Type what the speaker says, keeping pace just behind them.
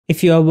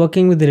If you are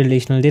working with a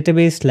relational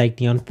database like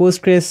Neon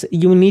Postgres,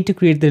 you will need to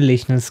create the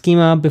relational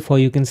schema before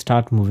you can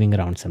start moving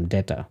around some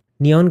data.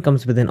 Neon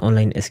comes with an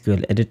online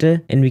SQL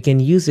editor, and we can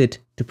use it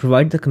to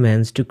provide the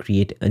commands to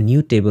create a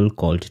new table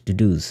called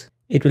to-dos.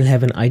 It will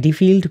have an ID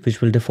field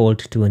which will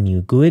default to a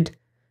new GUID,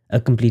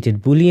 a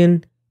completed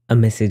boolean, a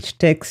message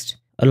text,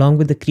 along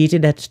with the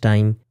created at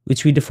time,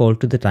 which we default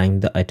to the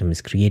time the item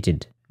is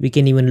created. We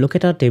can even look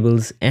at our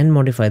tables and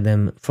modify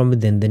them from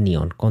within the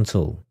Neon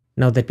console.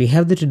 Now that we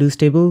have the to-dos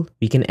table,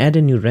 we can add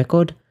a new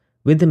record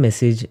with the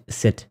message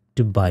set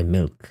to buy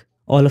milk.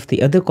 All of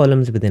the other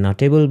columns within our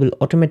table will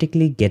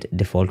automatically get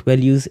default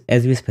values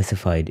as we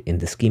specified in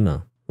the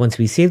schema. Once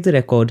we save the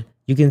record,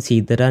 you can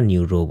see that our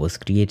new row was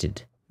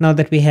created. Now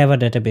that we have our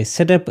database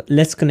set up,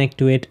 let's connect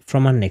to it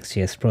from our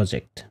NextJS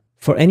project.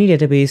 For any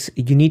database,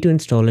 you need to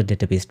install a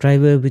database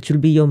driver, which will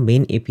be your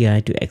main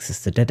API to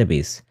access the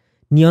database.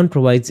 Neon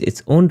provides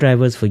its own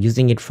drivers for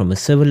using it from a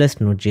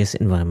serverless Node.js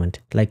environment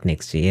like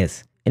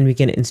NextJS, and we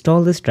can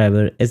install this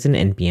driver as an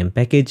npm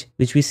package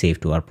which we save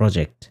to our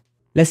project.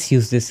 Let's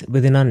use this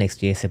within our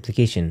NextJS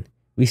application.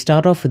 We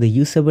start off with the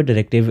useserver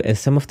directive as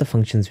some of the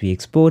functions we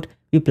export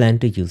we plan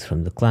to use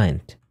from the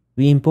client.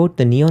 We import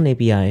the Neon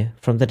API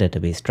from the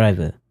database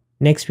driver.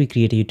 Next, we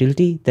create a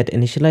utility that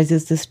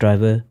initializes this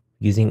driver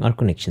using our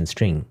connection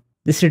string.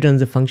 This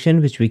returns a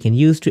function which we can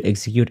use to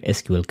execute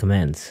SQL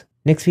commands.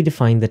 Next, we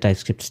define the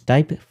TypeScript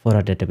type for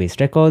our database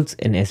records,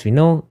 and as we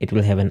know, it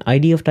will have an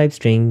ID of type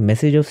string,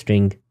 message of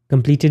string,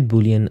 completed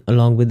boolean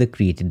along with the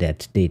created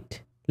at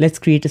date. Let's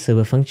create a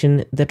server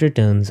function that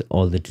returns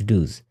all the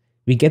to-dos.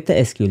 We get the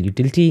SQL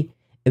utility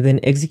and then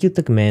execute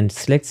the command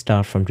select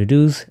star from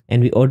to-dos,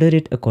 and we order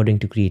it according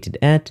to created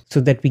at so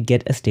that we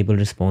get a stable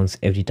response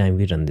every time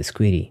we run this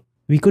query.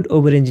 We could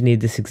over-engineer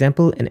this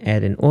example and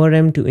add an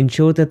ORM to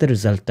ensure that the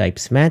result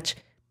types match,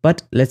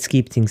 but let's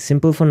keep things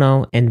simple for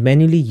now and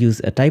manually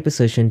use a type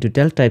assertion to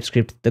tell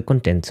TypeScript the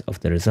contents of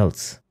the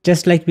results.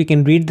 Just like we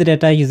can read the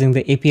data using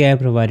the API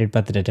provided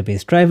by the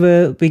database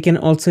driver, we can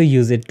also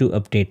use it to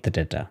update the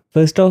data.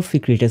 First off, we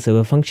create a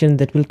server function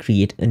that will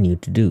create a new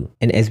to-do.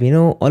 And as we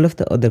know, all of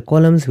the other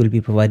columns will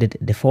be provided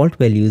default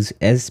values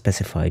as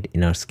specified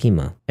in our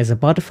schema. As a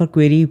part of our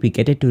query, we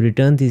get it to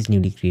return these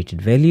newly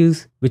created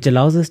values, which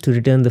allows us to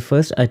return the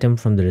first item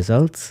from the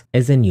results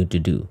as a new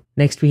to-do.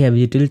 Next, we have a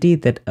utility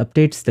that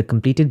updates the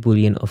completed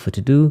boolean of a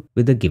to-do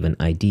with a given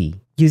ID.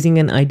 Using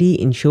an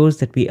ID ensures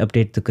that we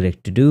update the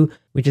correct to-do,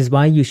 which is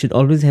why you should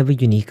always have a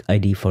unique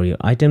ID for your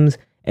items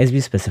as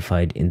we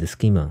specified in the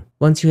schema.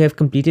 Once you have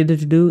completed a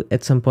to-do,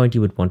 at some point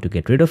you would want to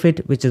get rid of it,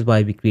 which is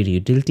why we create a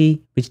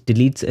utility which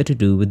deletes a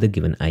to-do with the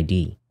given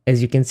ID.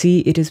 As you can see,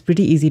 it is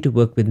pretty easy to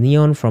work with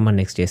Neon from our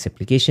NextJS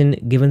application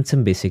given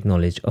some basic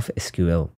knowledge of SQL.